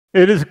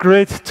It is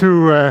great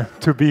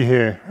to be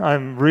here.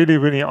 I'm really,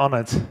 really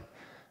honored.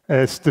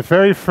 It's the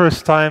very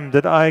first time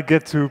that I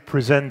get to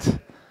present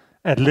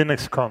at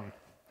LinuxCon.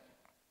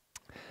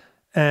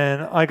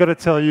 And I got to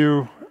tell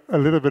you a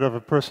little bit of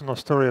a personal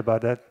story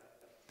about that.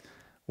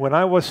 When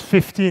I was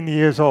 15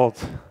 years old,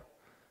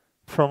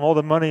 from all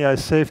the money I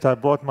saved, I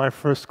bought my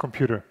first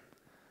computer.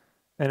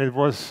 And it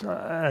was,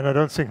 and I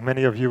don't think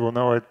many of you will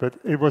know it, but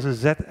it was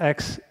a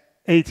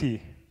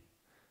ZX80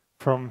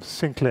 from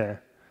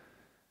Sinclair.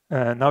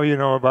 Now you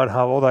know about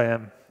how old I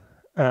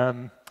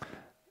am.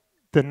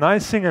 The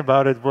nice thing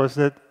about it was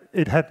that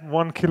it had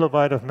 1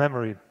 kilobyte of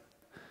memory.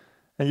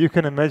 And you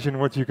can imagine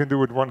what you can do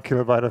with 1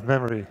 kilobyte of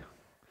memory.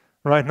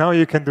 Right now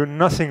you can do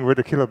nothing with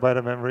a kilobyte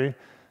of memory,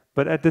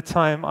 but at the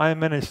time I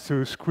managed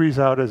to squeeze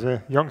out, as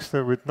a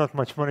youngster with not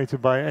much money to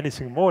buy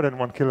anything more than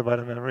 1 kilobyte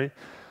of memory,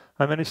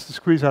 I managed to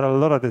squeeze out a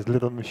lot of this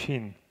little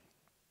machine.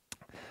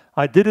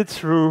 I did it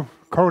through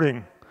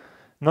coding.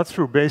 Not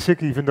through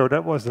BASIC, even though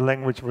that was the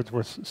language which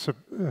was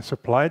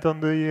supplied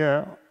on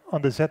the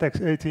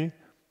ZX80.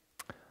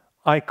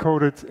 I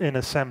coded in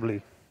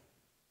assembly.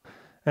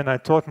 And I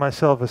taught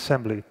myself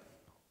assembly.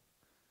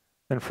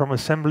 And from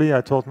assembly, I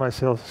taught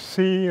myself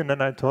C, and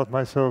then I taught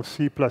myself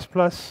C++.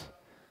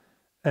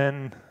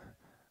 And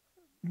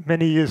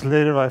many years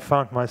later, I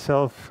found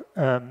myself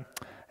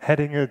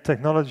heading a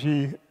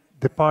technology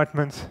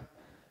department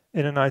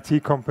in an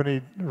IT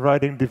company,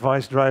 writing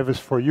device drivers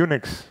for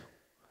Unix.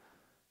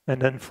 And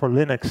then for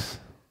Linux.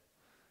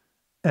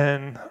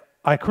 And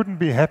I couldn't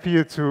be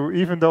happier to,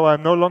 even though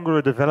I'm no longer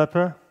a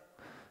developer,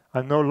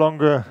 I'm no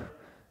longer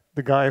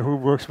the guy who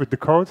works with the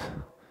code,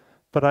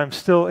 but I'm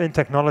still in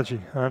technology.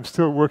 I'm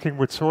still working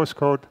with source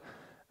code,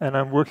 and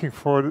I'm working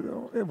for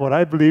what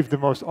I believe the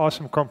most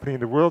awesome company in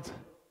the world,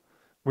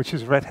 which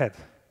is Red Hat.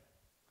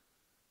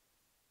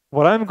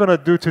 What I'm going to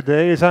do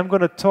today is I'm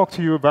going to talk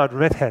to you about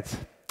Red Hat.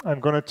 I'm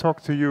going to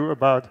talk to you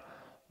about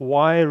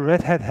why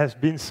Red Hat has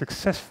been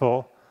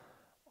successful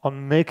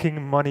on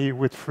making money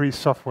with free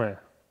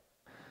software.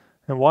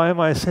 And why am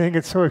I saying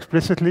it so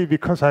explicitly?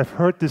 Because I've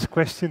heard this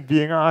question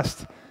being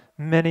asked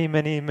many,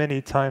 many,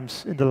 many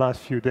times in the last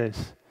few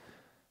days.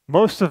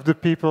 Most of the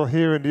people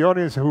here in the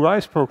audience who I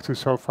spoke to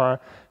so far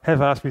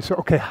have asked me, so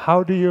okay,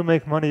 how do you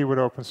make money with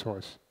open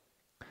source?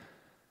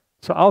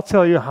 So I'll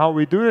tell you how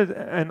we do it,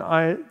 and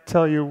I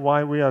tell you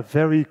why we are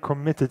very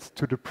committed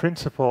to the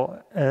principle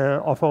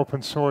of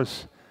open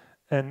source,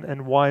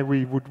 and why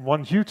we would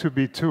want you to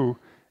be too,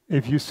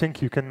 if you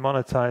think you can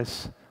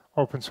monetize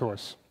open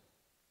source.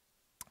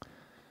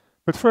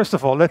 But first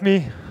of all, let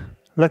me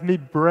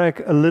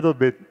brag a little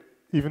bit,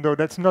 even though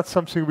that's not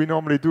something we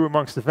normally do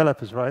amongst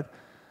developers, right?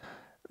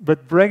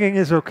 But bragging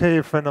is okay,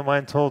 a friend of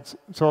mine told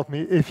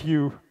me, if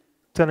you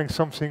telling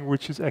something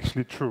which is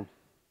actually true.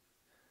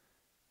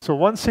 So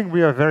one thing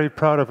we are very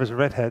proud of as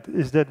Red Hat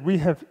is that we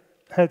have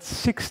had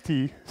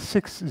 60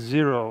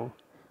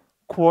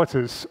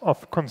 quarters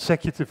of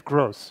consecutive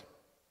growth.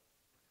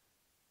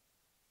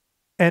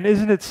 And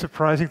isn't it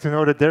surprising to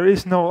know that there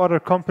is no other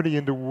company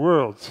in the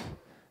world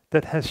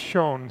that has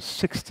shown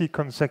 60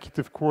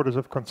 consecutive quarters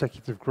of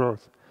consecutive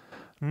growth?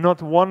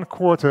 Not one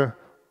quarter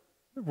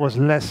was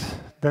less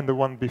than the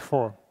one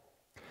before.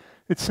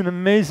 It's an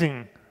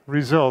amazing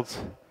result,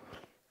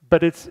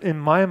 but it's, in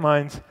my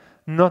mind,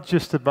 not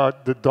just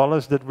about the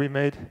dollars that we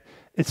made,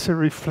 it's a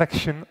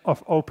reflection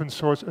of open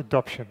source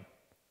adoption.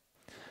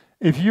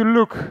 If you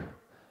look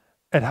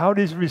at how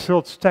these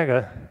results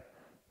stagger,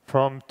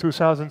 from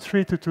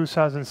 2003 to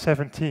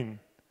 2017.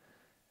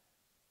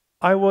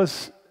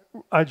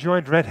 I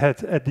joined Red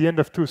Hat at the end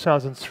of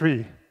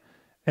 2003.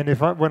 And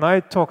when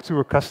I talk to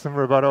a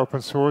customer about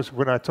open source,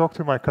 when I talk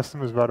to my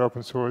customers about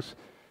open source,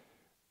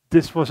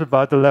 this was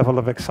about the level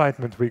of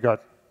excitement we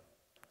got.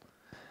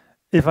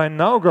 If I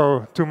now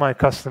go to my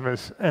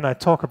customers and I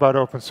talk about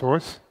open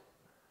source,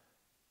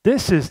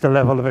 this is the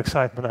level of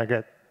excitement I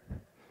get.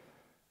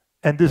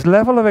 And this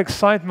level of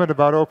excitement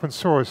about open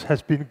source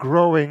has been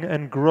growing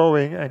and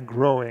growing and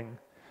growing.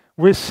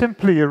 We're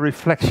simply a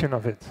reflection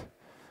of it.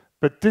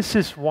 But this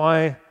is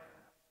why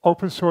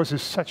open source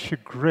is such a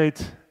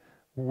great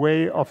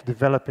way of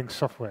developing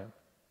software.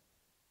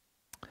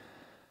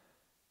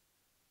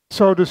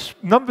 So the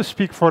numbers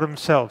speak for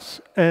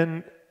themselves.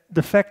 And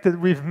the fact that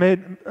we've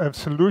made a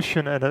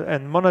solution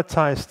and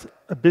monetized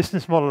a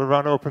business model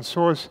around open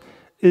source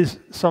is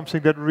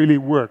something that really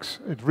works.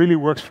 It really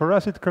works for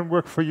us. It can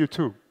work for you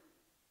too.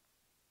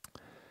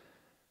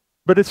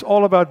 But it's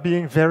all about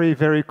being very,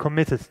 very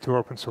committed to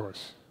open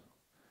source.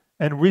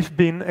 And we've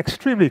been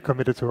extremely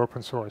committed to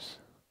open source.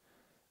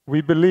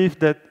 We believe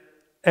that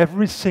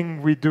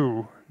everything we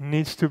do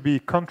needs to be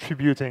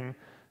contributing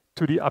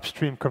to the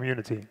upstream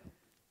community.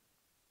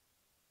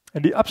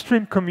 And the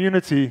upstream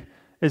community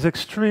is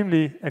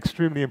extremely,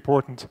 extremely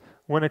important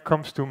when it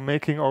comes to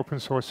making open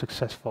source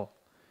successful.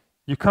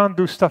 You can't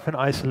do stuff in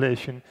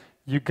isolation.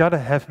 You gotta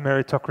have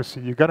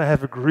meritocracy. You gotta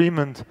have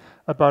agreement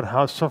about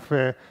how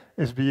software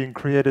is being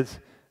created,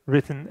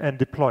 written, and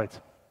deployed.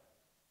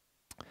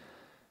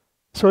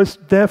 So it's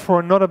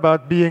therefore not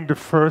about being the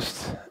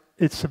first.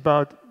 It's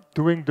about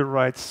doing the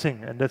right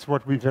thing, and that's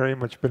what we very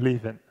much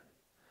believe in.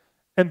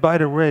 And by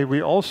the way,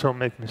 we also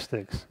make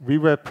mistakes. We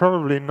were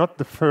probably not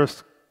the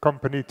first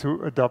company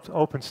to adopt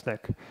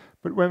OpenStack,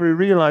 but when we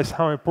realized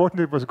how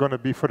important it was going to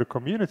be for the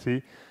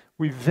community,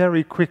 we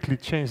very quickly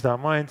changed our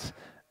minds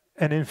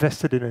and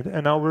invested in it,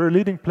 and now we're a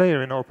leading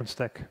player in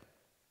OpenStack.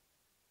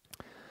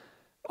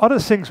 Other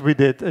things we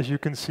did, as you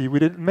can see, we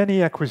did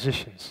many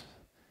acquisitions.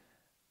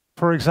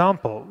 For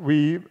example,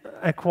 we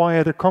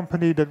acquired a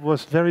company that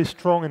was very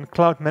strong in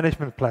cloud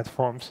management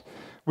platforms,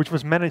 which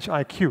was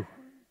ManageIQ,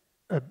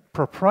 a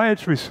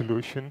proprietary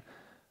solution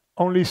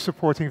only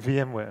supporting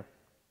VMware.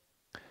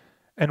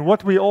 And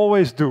what we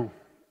always do,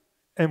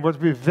 and what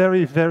we're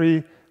very,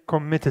 very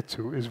committed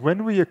to, is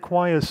when we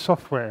acquire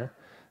software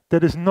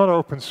that is not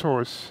open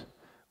source,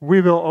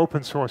 we will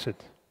open source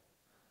it.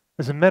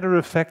 As a matter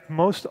of fact,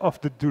 most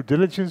of the due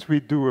diligence we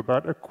do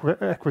about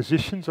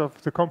acquisitions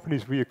of the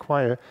companies we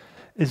acquire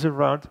is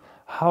around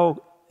how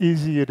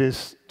easy it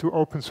is to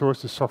open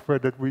source the software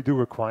that we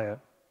do acquire.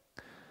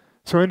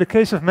 So in the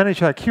case of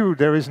ManageIQ,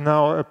 there is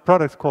now a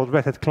product called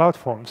Red Hat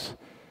CloudForms,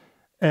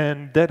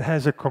 and that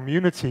has a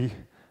community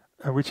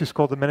which is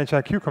called the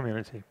ManageIQ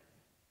community.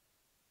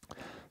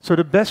 So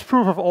the best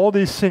proof of all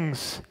these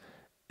things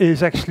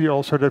is actually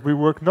also that we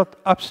work not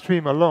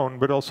upstream alone,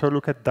 but also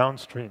look at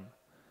downstream.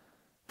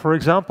 For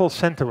example,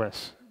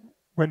 CentOS.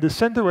 When the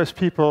CentOS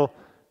people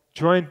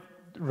joined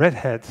Red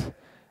Hat,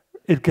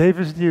 it gave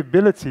us the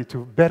ability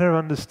to better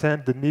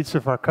understand the needs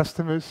of our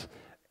customers,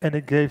 and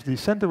it gave the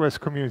CentOS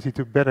community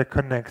to better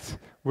connect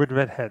with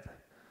Red Hat.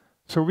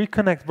 So we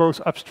connect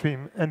both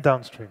upstream and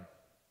downstream.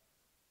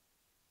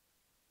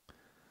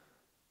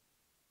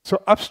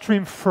 So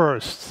upstream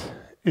first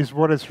is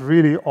what it's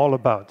really all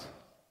about.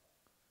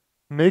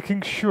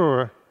 Making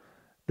sure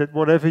that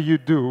whatever you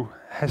do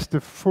has the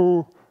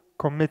full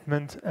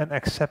commitment and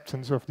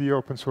acceptance of the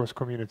open source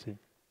community.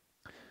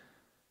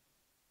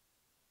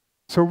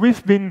 So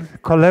we've been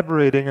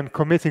collaborating and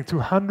committing to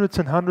hundreds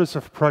and hundreds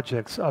of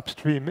projects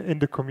upstream in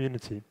the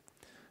community.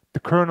 The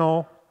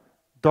kernel,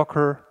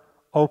 Docker,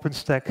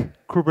 OpenStack,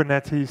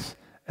 Kubernetes,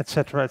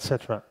 etc.,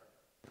 etc.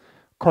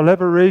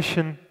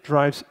 Collaboration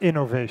drives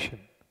innovation.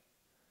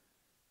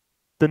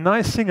 The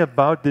nice thing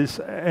about this,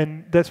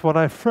 and that's what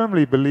I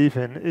firmly believe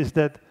in, is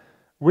that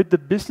with the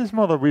business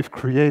model we've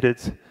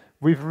created,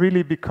 we've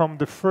really become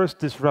the first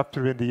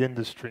disruptor in the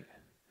industry.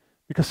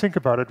 Because think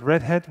about it,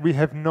 Red Hat, we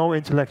have no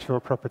intellectual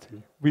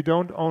property. We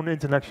don't own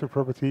intellectual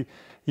property,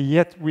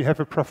 yet we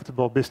have a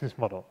profitable business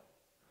model.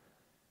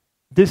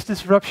 This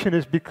disruption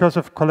is because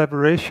of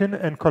collaboration,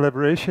 and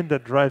collaboration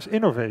that drives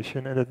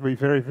innovation, and that we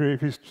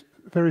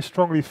very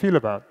strongly feel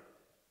about.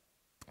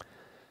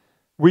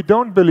 We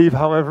don't believe,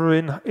 however,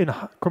 in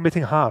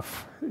committing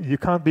half. You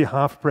can't be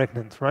half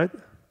pregnant, right?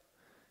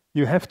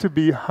 You have to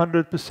be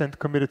 100%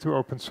 committed to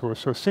open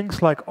source. So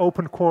things like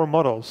open core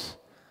models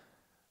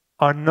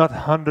are not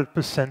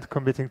 100%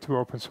 committing to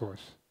open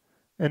source.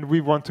 And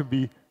we want to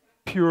be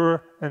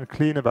pure and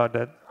clean about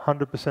that,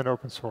 100%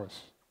 open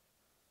source.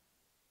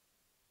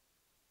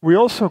 We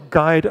also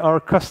guide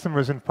our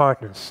customers and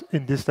partners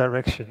in this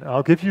direction.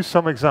 I'll give you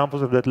some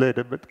examples of that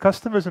later, but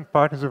customers and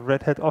partners of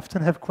Red Hat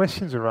often have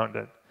questions around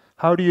that.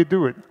 How do you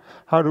do it?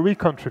 How do we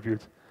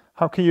contribute?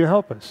 How can you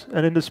help us?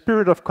 And in the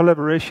spirit of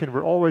collaboration,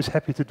 we're always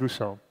happy to do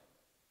so.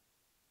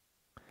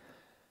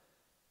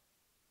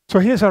 So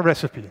here's our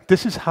recipe.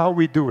 This is how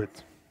we do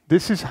it.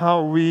 This is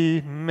how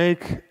we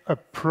make a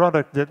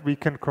product that we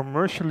can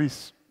commercially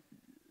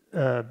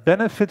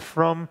benefit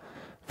from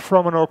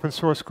an open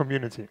source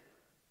community.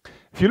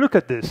 If you look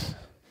at this,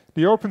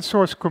 the open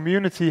source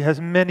community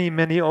has many,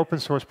 many open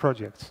source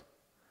projects.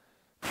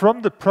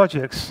 From the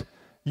projects,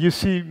 you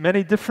see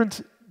many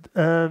different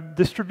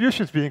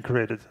distributions being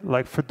created,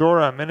 like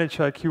Fedora,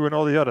 ManageIQ, and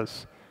all the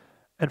others.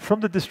 And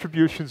from the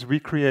distributions, we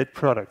create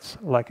products,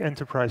 like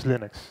Enterprise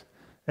Linux.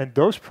 And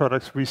those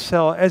products we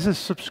sell as a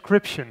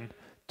subscription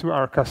to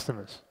our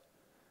customers.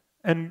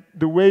 And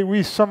the way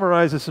we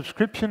summarize a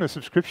subscription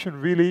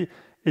really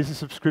is a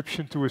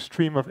subscription to a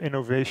stream of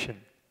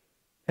innovation.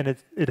 And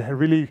it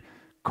really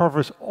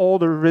covers all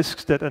the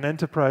risks that an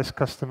enterprise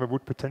customer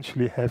would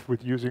potentially have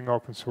with using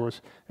open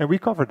source, and we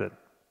covered it.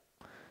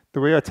 The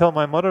way I tell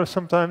my mother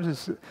sometimes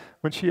is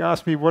when she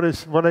asks me, what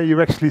are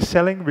you actually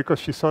selling? Because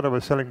she thought I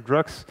was selling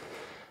drugs.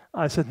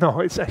 I said,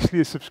 no, it's actually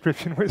a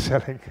subscription we're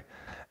selling.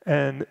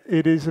 And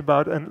it is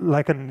about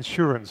like an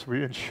insurance.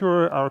 We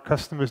insure our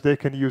customers they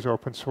can use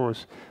open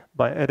source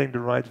by adding the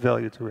right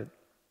value to it.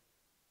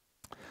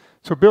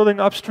 So building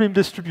upstream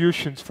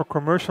distributions for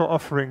commercial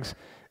offerings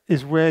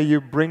is where you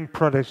bring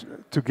products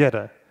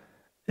together.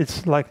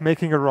 It's like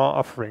making a raw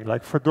offering.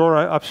 Like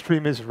Fedora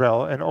upstream is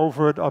RHEL, and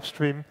overt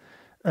upstream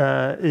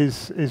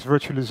is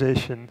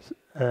virtualization,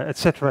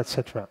 etc.,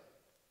 etc.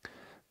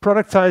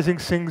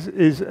 Productizing things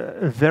is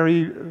a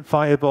very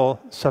viable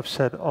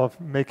subset of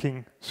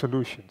making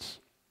solutions.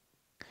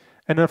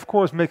 And of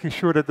course, making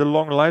sure that the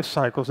long life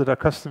cycles that our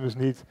customers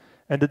need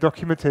and the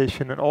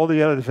documentation and all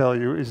the added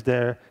value is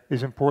there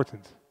is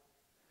important.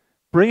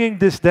 Bringing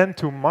this then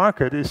to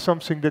market is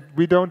something that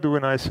we don't do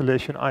in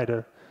isolation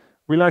either.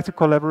 We like to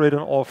collaborate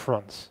on all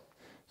fronts.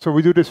 So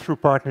we do this through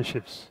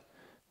partnerships.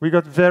 We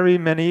got very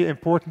many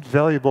important,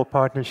 valuable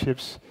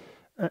partnerships.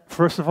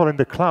 First of all, in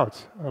the cloud,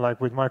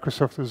 like with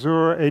Microsoft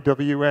Azure,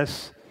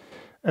 AWS,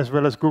 as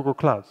well as Google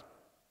Cloud.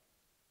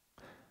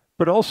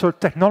 But also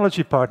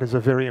technology partners are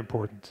very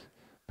important,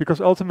 because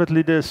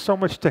ultimately there's so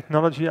much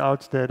technology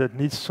out there that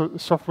needs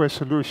software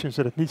solutions,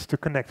 that it needs to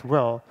connect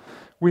well.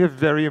 We have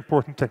very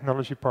important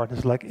technology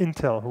partners like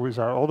Intel, who is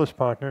our oldest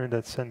partner in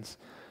that sense.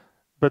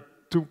 But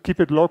to keep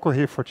it local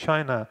here for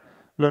China,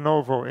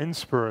 Lenovo,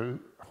 Inspur,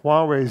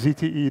 Huawei,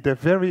 ZTE, they're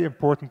very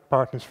important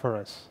partners for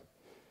us.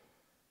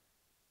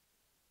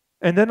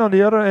 And then on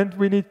the other end,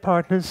 we need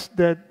partners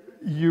that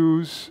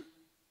use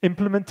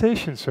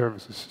implementation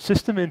services,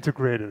 system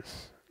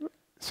integrators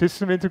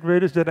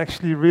that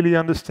actually really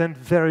understand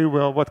very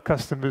well what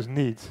customers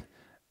need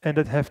and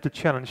that have the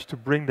challenge to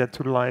bring that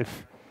to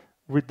life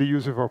with the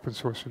use of open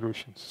source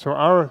solutions. So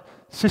our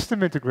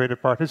system integrator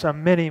partners are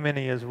many,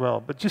 many as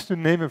well. But just to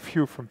name a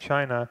few from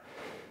China,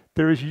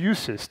 there is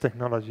USYS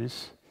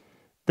Technologies.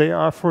 They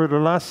are, for the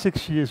last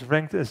 6 years,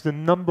 ranked as the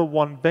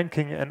 #1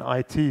 banking and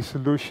IT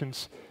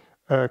solutions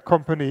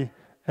company,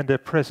 and they're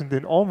present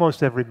in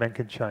almost every bank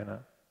in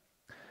China.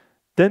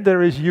 Then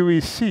there is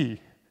UEC,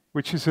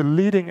 which is a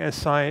leading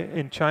SI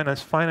in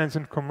China's finance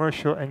and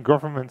commercial and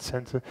government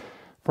center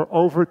for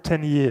over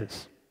 10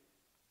 years.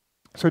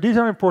 So these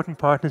are important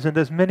partners, and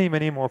there's many,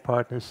 many more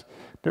partners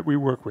that we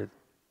work with.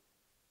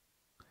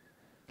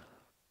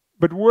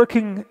 But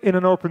working in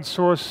an open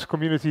source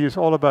community is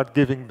all about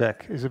giving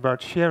back, is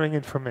about sharing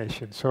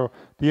information. So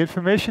the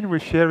information we're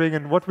sharing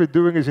and what we're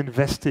doing is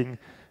investing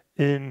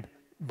in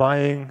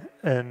buying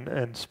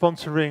and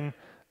sponsoring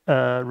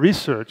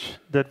research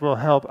that will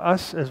help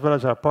us as well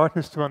as our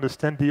partners to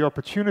understand the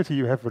opportunity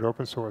you have with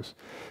open source.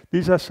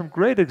 These are some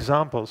great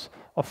examples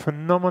of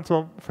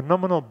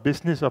phenomenal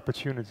business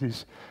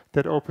opportunities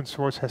that open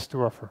source has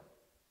to offer.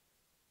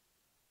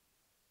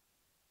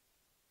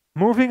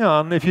 Moving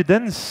on, if you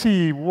then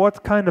see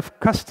what kind of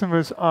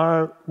customers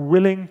are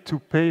willing to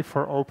pay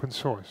for open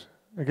source.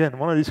 Again,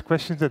 one of these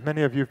questions that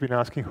many of you have been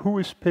asking, who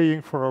is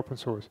paying for open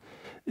source?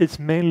 It's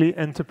mainly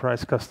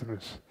enterprise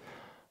customers.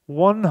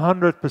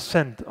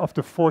 100% of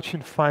the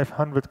Fortune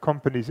 500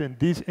 companies in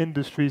these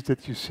industries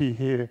that you see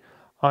here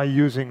are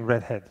using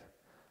Red Hat.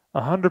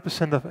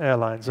 100% of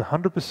airlines,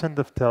 100%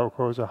 of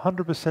telcos,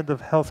 100%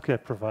 of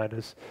healthcare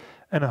providers,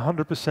 and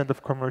 100%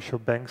 of commercial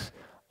banks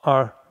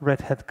are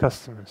Red Hat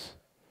customers.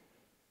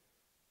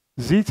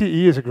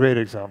 ZTE is a great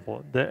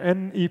example. The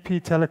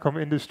NEP Telecom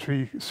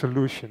Industry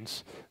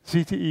Solutions,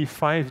 ZTE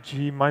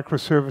 5G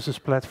microservices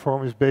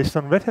platform is based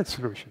on Red Hat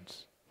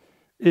solutions.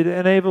 It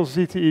enables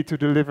ZTE to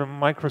deliver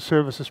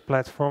microservices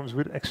platforms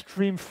with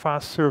extreme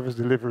fast service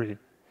delivery.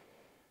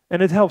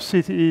 And it helps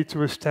ZTE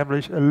to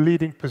establish a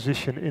leading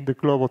position in the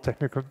global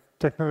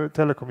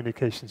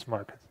telecommunications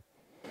market.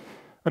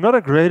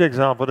 Another great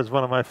example that's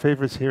one of my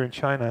favorites here in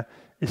China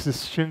is the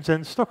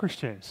Shenzhen Stock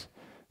Exchange.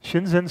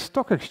 Shenzhen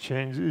Stock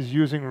Exchange is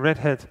using Red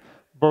Hat,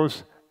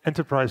 both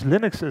enterprise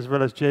Linux as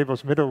well as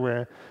JBoss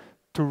middleware,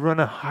 to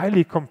run a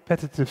highly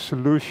competitive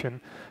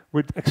solution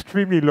with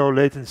extremely low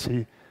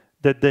latency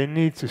that they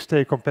need to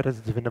stay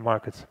competitive in the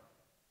market.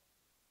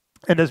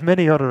 And there's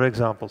many other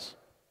examples.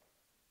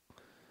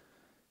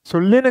 So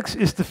Linux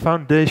is the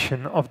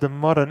foundation of the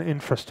modern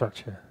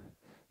infrastructure.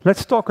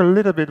 Let's talk a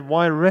little bit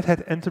why Red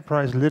Hat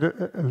Enterprise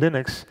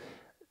Linux,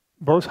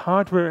 both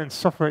hardware and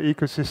software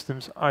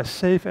ecosystems, are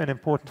safe and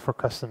important for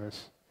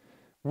customers.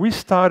 We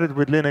started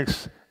with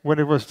Linux when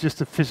it was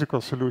just a physical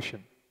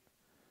solution.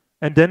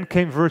 And then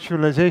came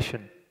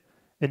virtualization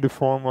in the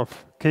form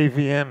of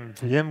KVM,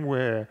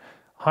 VMware,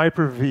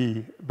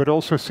 Hyper-V, but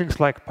also things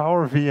like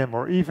PowerVM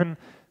or even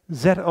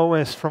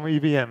ZOS from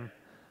IBM,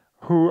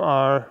 who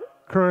are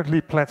currently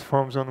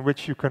platforms on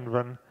which you can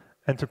run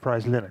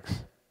enterprise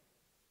Linux.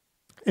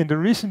 In the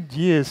recent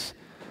years,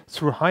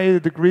 through higher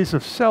degrees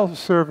of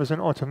self-service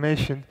and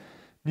automation,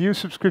 new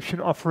subscription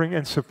offering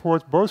and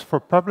support both for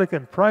public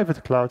and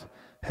private cloud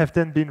have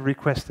then been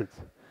requested.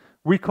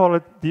 We call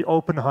it the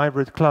Open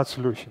Hybrid Cloud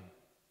Solution,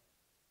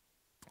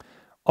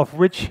 of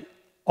which,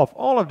 of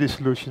all of these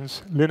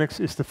solutions, Linux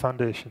is the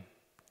foundation.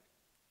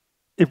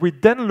 If we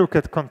then look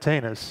at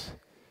containers,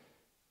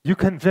 you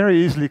can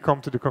very easily come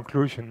to the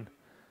conclusion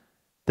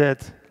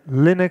that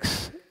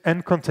Linux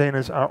and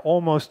containers are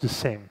almost the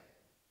same.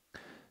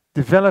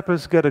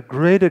 Developers get a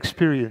great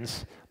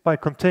experience by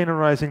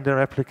containerizing their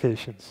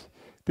applications.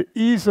 The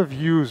ease of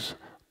use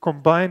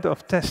combined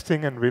of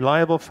testing and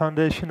reliable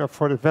foundation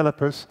for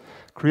developers,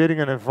 creating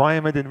an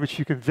environment in which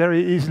you can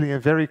very easily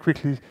and very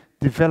quickly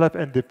develop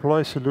and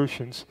deploy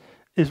solutions,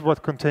 is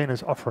what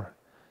containers offer.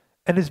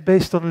 And it's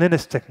based on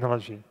Linux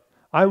technology.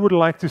 I would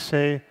like to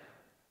say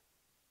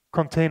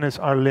containers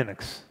are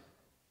Linux.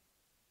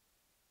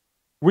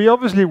 We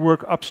obviously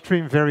work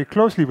upstream very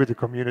closely with the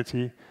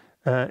community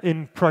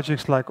in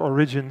projects like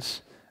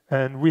Origins,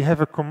 and we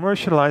have a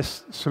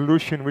commercialized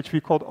solution which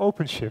we call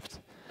OpenShift.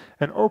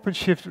 And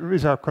OpenShift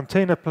is our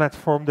container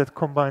platform that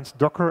combines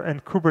Docker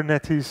and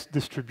Kubernetes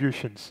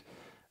distributions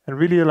and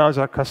really allows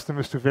our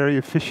customers to very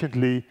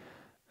efficiently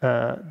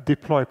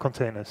deploy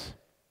containers.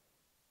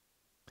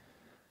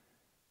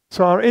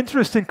 So our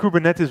interest in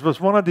Kubernetes was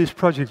one of these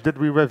projects that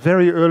we were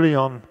very early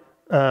on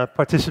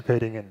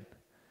participating in.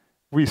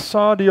 We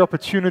saw the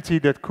opportunity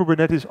that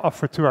Kubernetes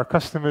offered to our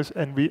customers,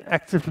 and we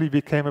actively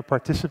became a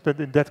participant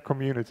in that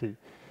community.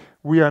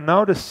 We are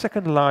now the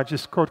second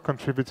largest code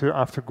contributor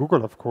after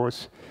Google, of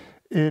course,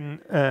 and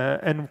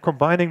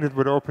combining it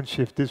with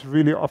OpenShift, this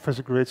really offers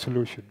a great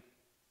solution.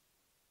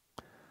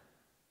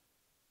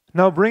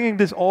 Now, bringing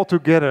this all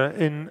together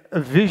in a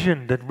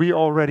vision that we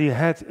already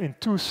had in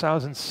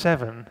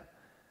 2007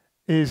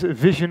 is a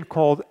vision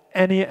called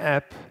any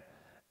app,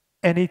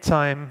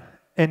 anytime,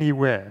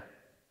 anywhere.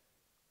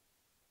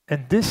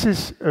 And this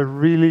is a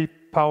really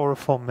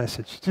powerful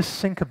message.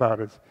 Just think about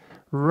it.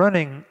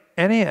 Running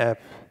any app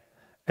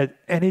at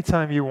any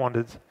time you want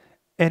it,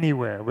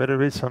 anywhere,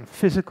 whether it's on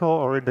physical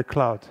or in the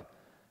cloud,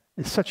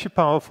 is such a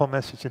powerful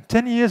message. And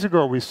 10 years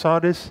ago, we saw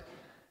this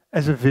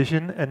as a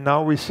vision, and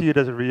now we see it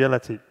as a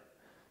reality.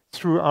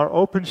 Through our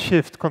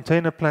OpenShift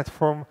container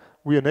platform,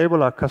 we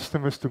enable our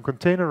customers to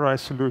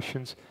containerize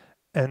solutions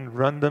and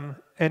run them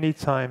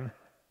anytime,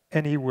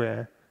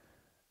 anywhere,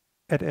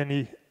 at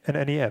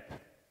any app.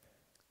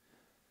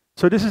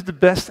 So this is the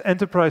best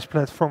enterprise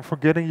platform for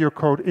getting your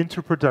code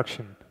into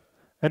production,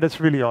 and that's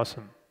really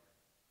awesome.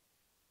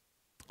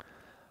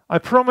 I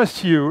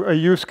promised you a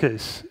use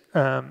case.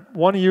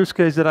 One use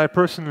case that I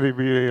personally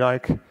really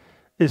like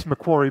is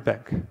Macquarie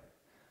Bank.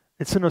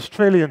 It's an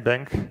Australian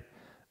bank,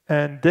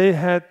 and they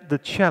had the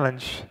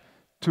challenge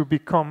to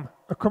become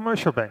a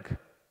commercial bank.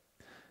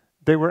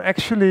 They were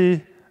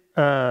actually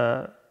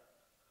a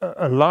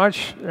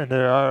large, and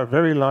they are a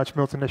very large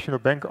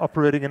multinational bank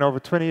operating in over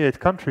 28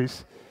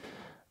 countries,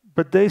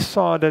 but they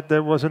saw that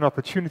there was an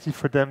opportunity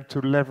for them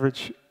to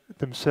leverage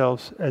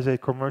themselves as a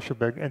commercial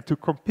bank and to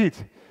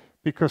compete,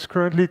 because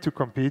currently to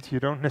compete you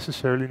don't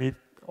necessarily need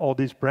all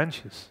these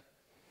branches.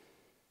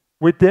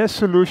 With their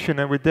solution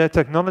and with their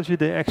technology,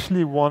 they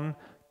actually won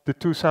the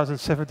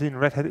 2017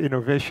 Red Hat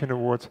Innovation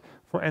Award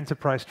for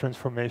Enterprise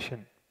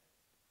Transformation.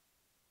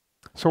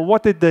 So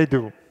what did they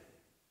do?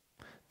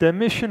 Their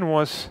mission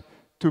was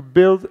to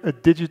build a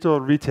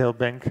digital retail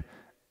bank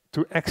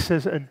to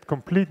access a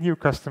complete new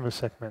customer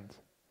segment.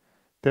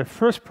 Their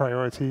first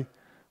priority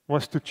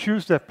was to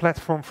choose their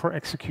platform for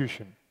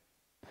execution.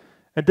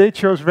 And they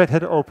chose Red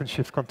Hat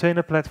OpenShift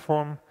Container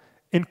Platform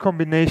in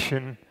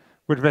combination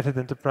with Red Hat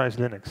Enterprise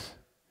Linux.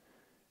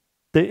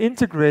 They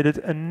integrated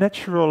a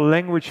natural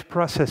language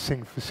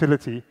processing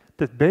facility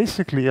that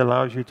basically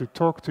allows you to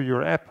talk to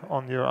your app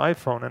on your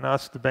iPhone and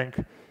ask the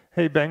bank,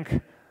 hey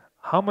bank,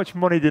 how much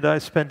money did I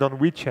spend on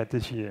WeChat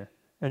this year?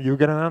 And you'll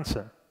get an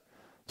answer.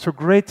 So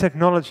great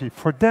technology.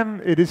 For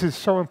them, it is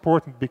so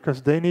important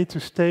because they need to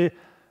stay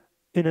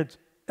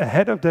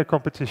ahead of their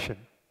competition.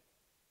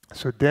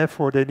 So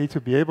therefore, they need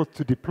to be able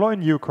to deploy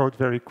new code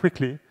very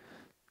quickly,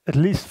 at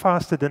least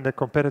faster than their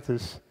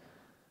competitors.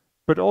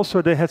 But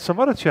also they had some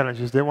other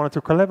challenges. They wanted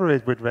to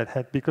collaborate with Red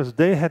Hat because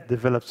they had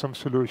developed some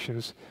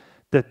solutions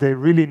that they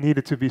really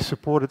needed to be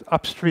supported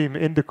upstream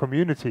in the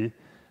community.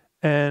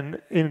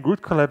 And in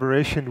good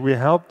collaboration, we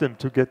helped them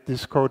to get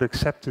this code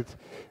accepted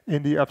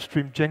in the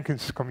upstream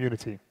Jenkins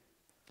community.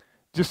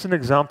 Just an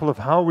example of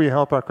how we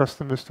help our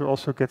customers to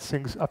also get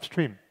things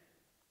upstream.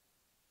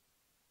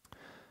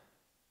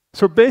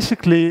 So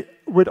basically,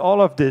 with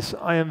all of this,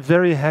 I am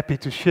very happy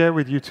to share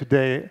with you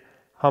today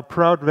how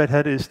proud Red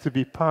Hat is to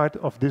be part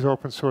of this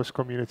open source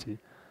community.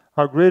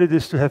 How great it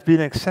is to have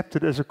been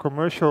accepted as a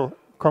commercial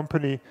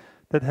company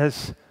that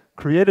has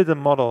created a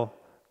model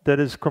that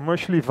is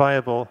commercially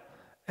viable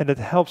and that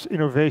helps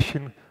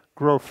innovation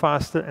grow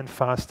faster and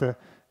faster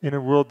in a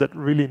world that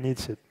really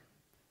needs it.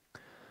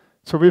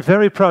 So we're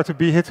very proud to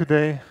be here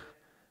today.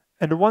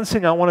 And the one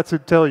thing I wanted to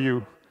tell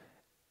you,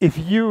 if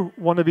you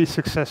want to be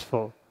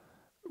successful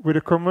with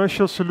a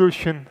commercial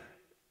solution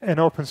and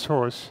open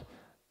source,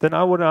 then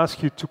I would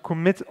ask you to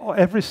commit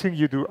everything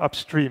you do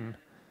upstream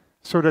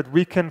so that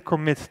we can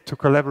commit to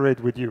collaborate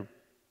with you.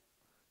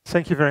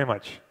 Thank you very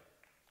much.